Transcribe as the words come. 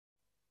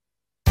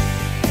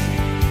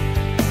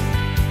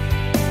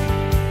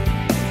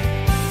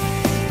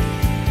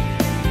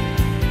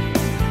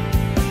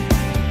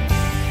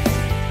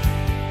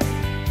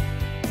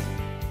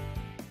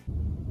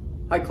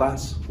Hi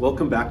class,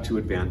 welcome back to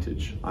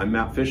Advantage. I'm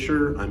Matt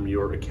Fisher, I'm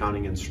your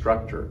accounting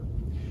instructor.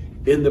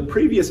 In the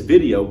previous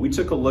video, we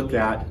took a look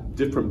at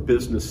different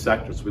business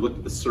sectors. We looked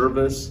at the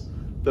service,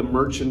 the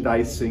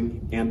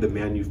merchandising, and the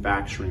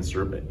manufacturing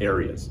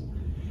areas.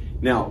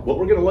 Now, what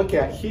we're gonna look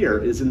at here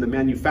is in the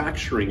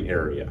manufacturing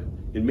area.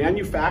 In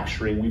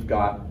manufacturing, we've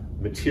got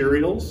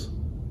materials,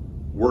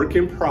 work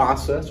in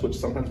process, which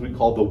sometimes we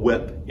call the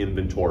WIP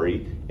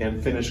inventory,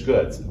 and finished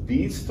goods.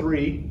 These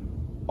three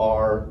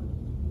are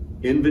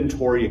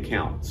inventory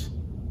accounts.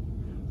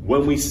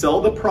 When we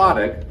sell the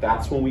product,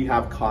 that's when we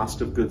have cost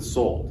of goods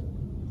sold.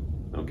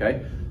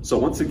 Okay? So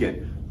once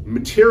again,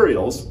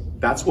 materials,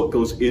 that's what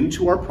goes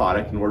into our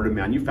product in order to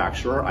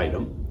manufacture our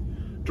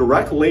item.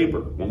 Direct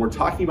labor, when we're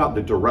talking about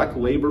the direct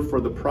labor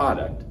for the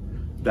product,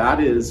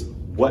 that is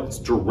what's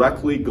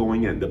directly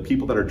going in, the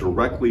people that are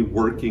directly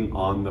working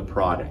on the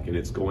product, and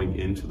it's going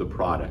into the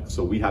product.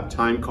 So we have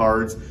time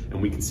cards and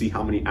we can see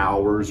how many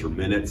hours or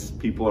minutes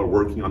people are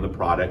working on the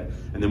product,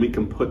 and then we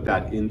can put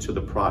that into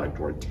the product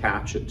or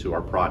attach it to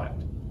our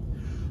product.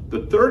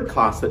 The third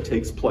cost that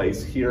takes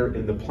place here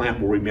in the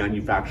plant where we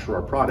manufacture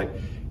our product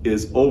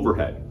is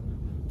overhead.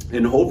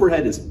 And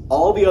overhead is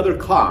all the other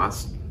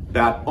costs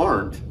that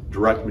aren't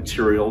direct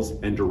materials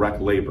and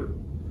direct labor.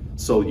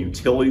 So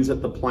utilities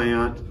at the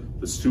plant,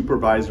 the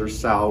supervisor's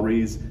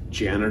salaries,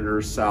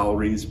 janitor's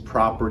salaries,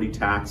 property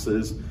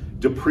taxes,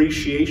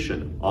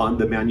 depreciation on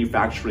the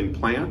manufacturing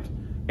plant,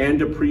 and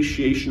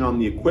depreciation on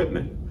the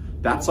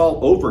equipment. That's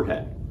all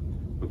overhead,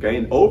 okay?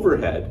 And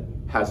overhead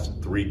has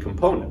three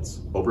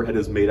components. Overhead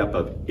is made up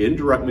of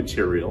indirect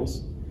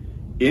materials,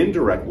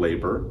 indirect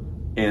labor,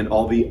 and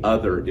all the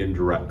other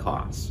indirect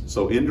costs.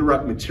 So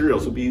indirect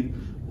materials would be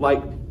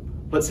like,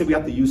 let's say we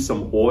have to use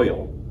some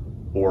oil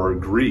or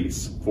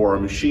grease for our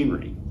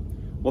machinery.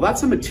 Well,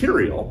 that's a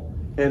material,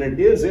 and it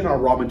is in our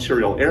raw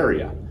material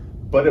area,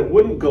 but it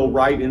wouldn't go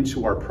right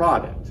into our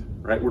product,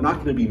 right? We're not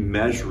gonna be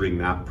measuring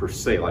that per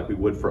se like we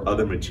would for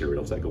other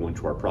materials that go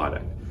into our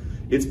product.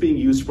 It's being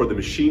used for the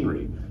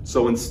machinery.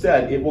 So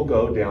instead, it will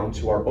go down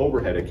to our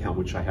overhead account,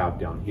 which I have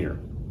down here,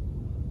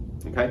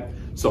 okay?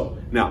 So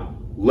now,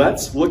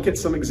 let's look at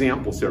some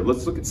examples here.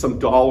 Let's look at some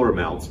dollar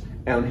amounts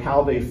and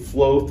how they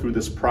flow through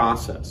this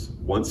process.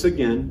 Once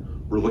again,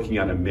 we're looking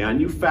at a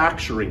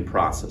manufacturing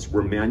process.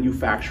 We're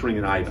manufacturing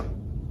an item,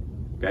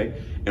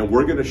 okay? And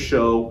we're gonna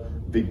show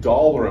the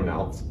dollar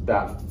amounts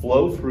that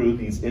flow through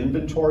these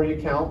inventory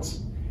accounts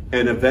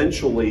and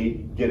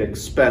eventually get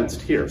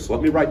expensed here. So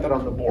let me write that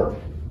on the board.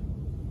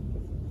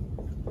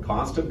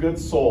 Cost of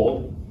goods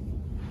sold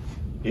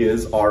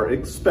is our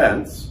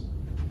expense,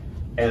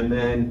 and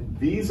then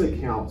these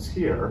accounts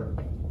here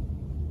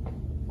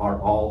are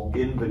all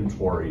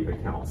inventory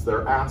accounts.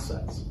 They're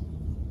assets.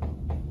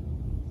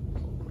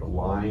 The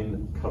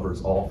line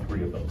covers all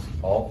three of those.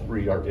 All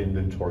three are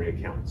inventory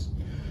accounts.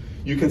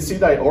 You can see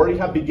that I already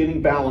have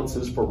beginning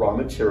balances for raw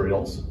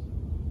materials,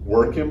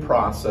 work in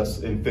process,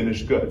 and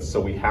finished goods. So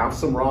we have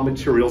some raw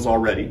materials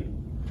already.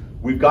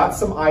 We've got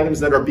some items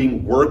that are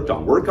being worked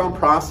on. Work on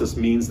process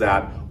means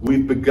that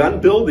we've begun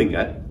building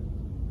it,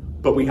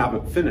 but we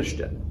haven't finished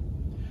it.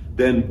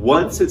 Then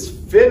once it's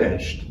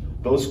finished,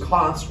 those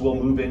costs will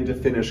move into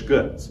finished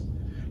goods.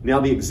 Now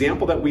the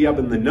example that we have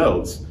in the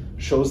notes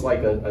shows like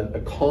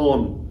a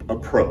column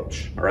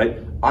approach, all right?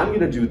 I'm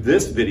gonna do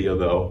this video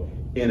though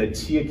in a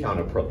T account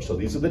approach. So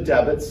these are the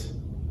debits,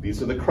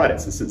 these are the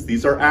credits. And since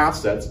these are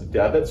assets,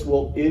 debits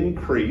will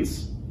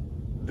increase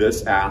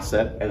this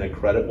asset and a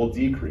credit will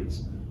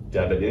decrease.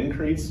 Debit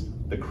increase,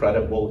 the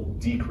credit will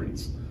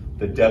decrease.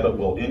 The debit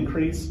will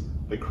increase,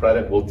 the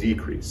credit will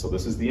decrease. So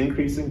this is the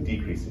increasing,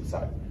 decreasing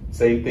side.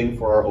 Same thing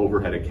for our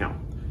overhead account.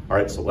 All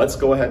right, so let's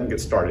go ahead and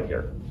get started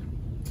here.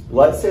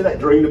 Let's say that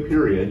during the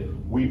period,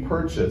 we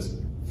purchased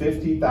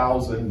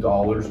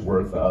 $50,000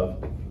 worth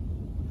of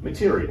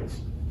materials.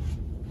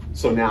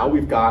 So now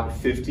we've got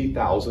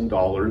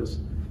 $50,000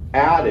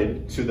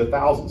 added to the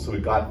 1,000, so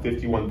we've got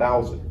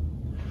 51,000.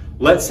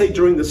 Let's say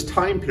during this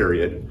time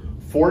period,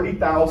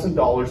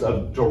 $40,000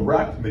 of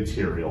direct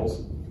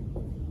materials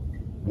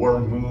were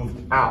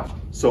moved out.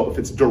 So if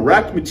it's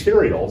direct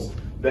materials,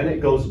 then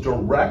it goes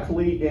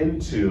directly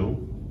into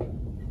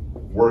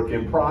work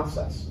in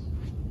process.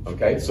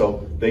 Okay,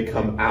 so they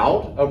come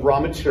out of raw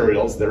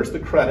materials, there's the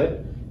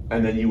credit,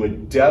 and then you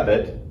would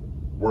debit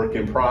work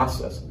in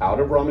process, out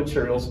of raw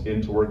materials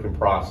into work in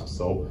process.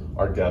 So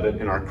our debit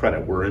and our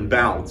credit, we're in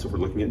balance if we're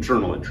looking at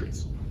journal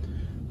entries.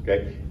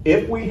 Okay,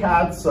 if we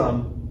had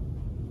some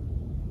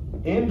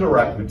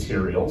indirect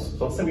materials,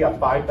 so let's say we have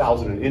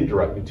 5,000 in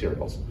indirect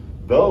materials,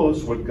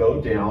 those would go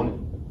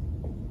down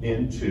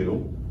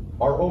into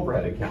our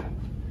overhead account.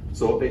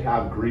 So if they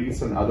have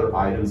grease and other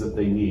items that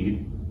they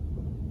need,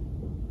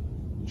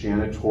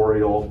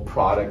 janitorial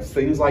products,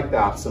 things like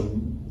that,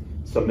 some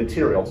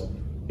materials,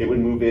 it would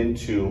move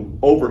into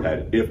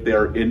overhead if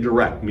they're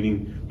indirect,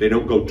 meaning they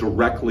don't go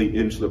directly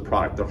into the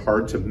product. They're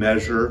hard to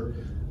measure.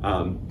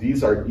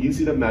 These are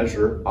easy to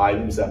measure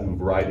items that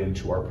move right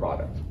into our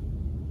product.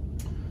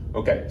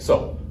 Okay,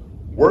 so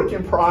work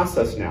in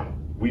process now.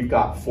 We've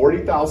got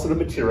 40,000 of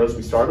materials.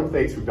 We started with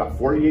 8, so we've got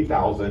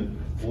 48,000.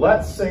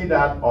 let's say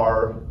that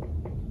our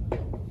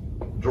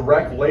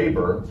direct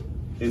labor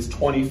is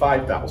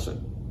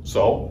 25,000.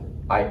 So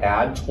I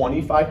add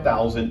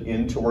 25,000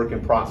 into work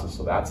in process.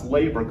 So that's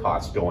labor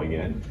costs going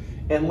in.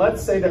 And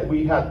let's say that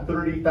we had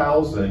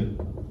 30,000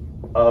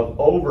 of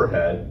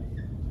overhead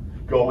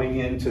going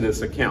into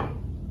this account,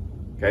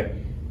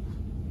 okay?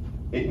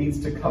 It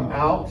needs to come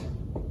out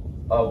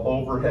of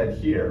overhead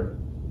here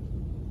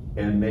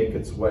and make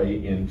its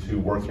way into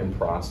work in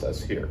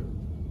process here,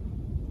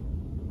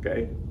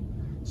 okay?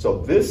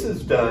 So this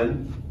is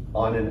done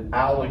on an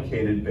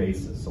allocated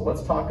basis. So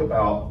let's talk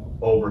about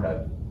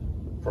overhead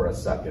for a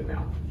second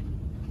now.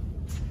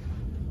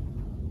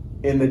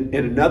 In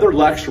another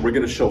lecture, we're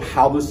going to show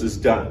how this is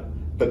done.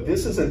 But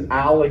this is an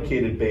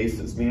allocated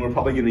basis, meaning we're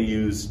probably going to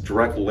use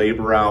direct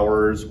labor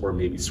hours or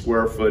maybe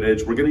square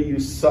footage. We're going to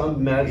use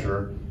some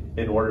measure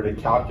in order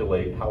to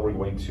calculate how we're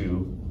going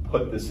to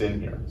put this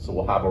in here. So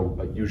we'll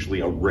have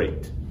usually a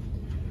rate.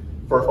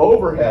 For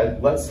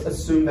overhead, let's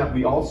assume that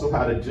we also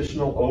had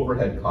additional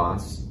overhead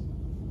costs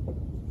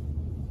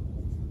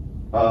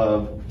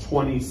of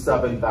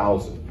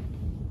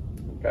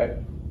 27,000, okay?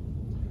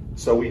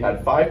 So we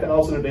had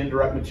 5,000 of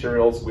indirect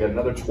materials. We had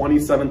another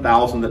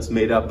 27,000 that's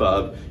made up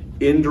of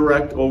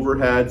indirect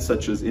overhead,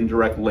 such as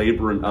indirect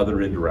labor and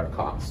other indirect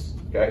costs,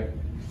 okay?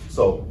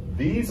 So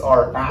these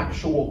are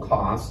actual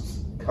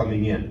costs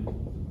coming in.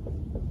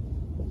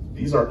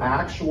 These are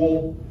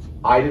actual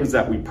items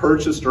that we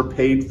purchased or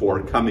paid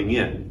for coming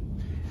in.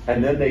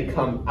 And then they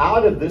come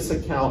out of this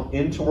account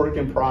into work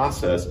in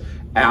process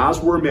as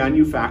we're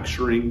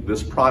manufacturing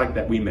this product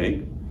that we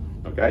make,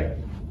 okay?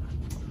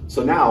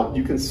 So now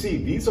you can see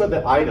these are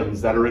the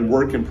items that are in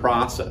work in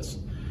process.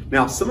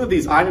 Now, some of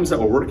these items that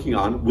we're working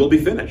on will be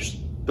finished.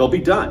 They'll be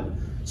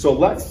done. So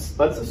let's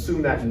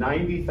assume that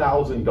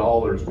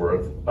 $90,000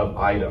 worth of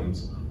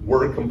items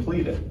were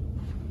completed.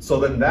 So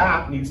then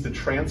that needs to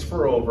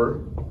transfer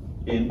over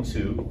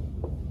into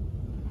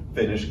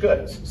finished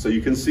goods. So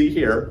you can see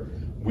here,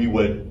 we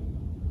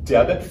would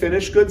debit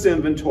finished goods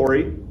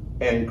inventory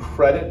and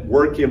credit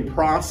work in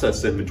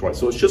process inventory.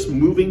 So it's just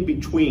moving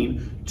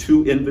between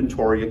two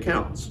inventory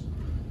accounts,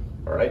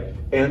 all right?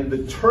 And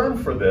the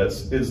term for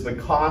this is the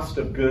cost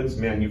of goods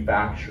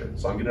manufactured.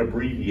 So I'm gonna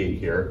abbreviate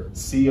here,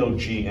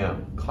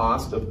 COGM,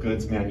 cost of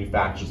goods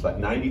manufactured. So that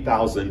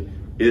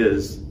 90,000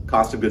 is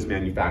cost of goods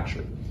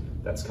manufactured.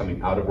 That's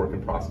coming out of work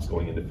in process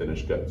going into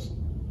finished goods.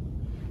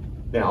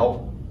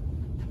 Now,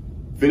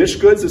 finished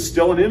goods is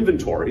still an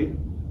inventory,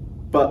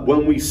 but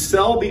when we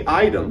sell the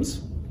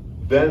items,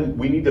 then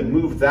we need to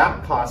move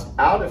that cost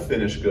out of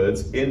finished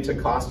goods into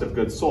cost of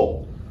goods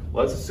sold.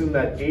 Let's assume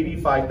that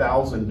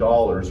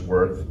 $85,000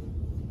 worth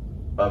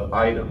of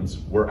items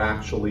were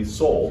actually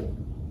sold.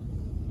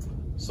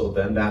 So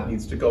then that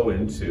needs to go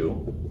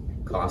into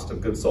cost of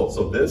goods sold.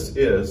 So this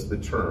is the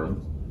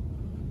term,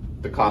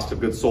 the cost of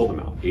goods sold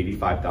amount,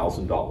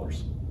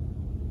 $85,000.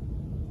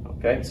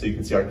 Okay, so you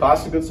can see our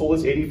cost of goods sold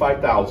is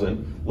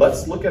 $85,000.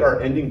 Let's look at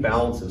our ending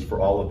balances for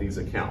all of these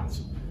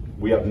accounts.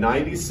 We have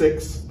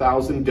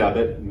 96,000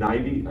 debit,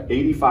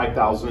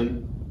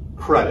 85,000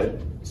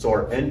 credit. So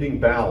our ending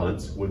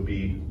balance would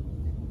be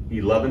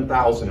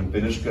 11,000 in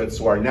finished goods.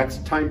 So our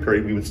next time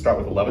period, we would start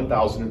with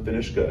 11,000 in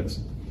finished goods.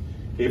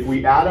 If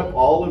we add up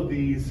all of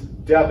these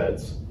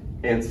debits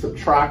and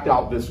subtract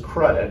out this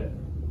credit,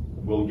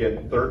 we'll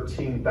get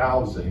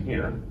 13,000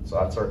 here. So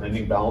that's our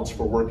ending balance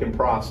for work in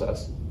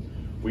process.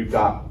 We've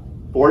got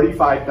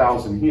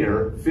 45,000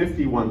 here,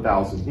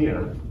 51,000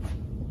 here.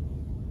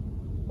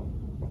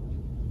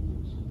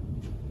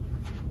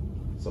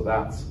 So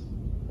that's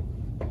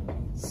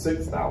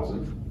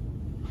 6,000.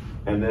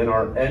 And then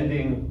our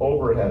ending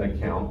overhead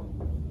account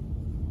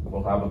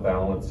will have a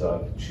balance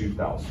of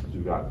 2,000.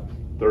 We've got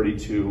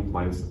 32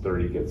 minus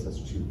 30 gets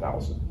us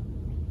 2,000.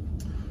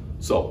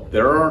 So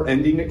there are our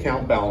ending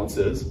account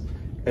balances,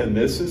 and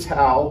this is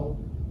how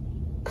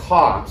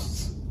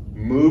costs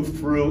move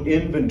through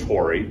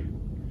inventory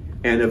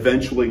and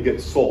eventually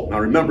get sold. Now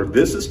remember,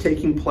 this is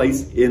taking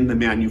place in the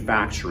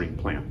manufacturing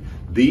plant.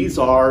 These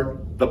are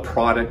the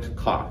product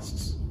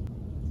costs.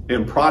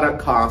 And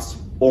product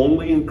costs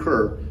only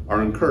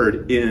are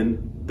incurred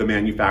in the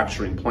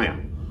manufacturing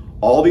plant.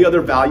 All the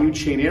other value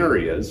chain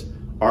areas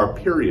are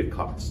period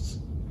costs.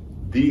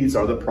 These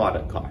are the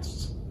product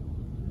costs.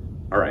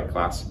 All right,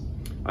 class.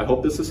 I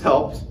hope this has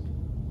helped,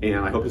 and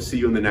I hope to see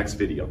you in the next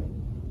video.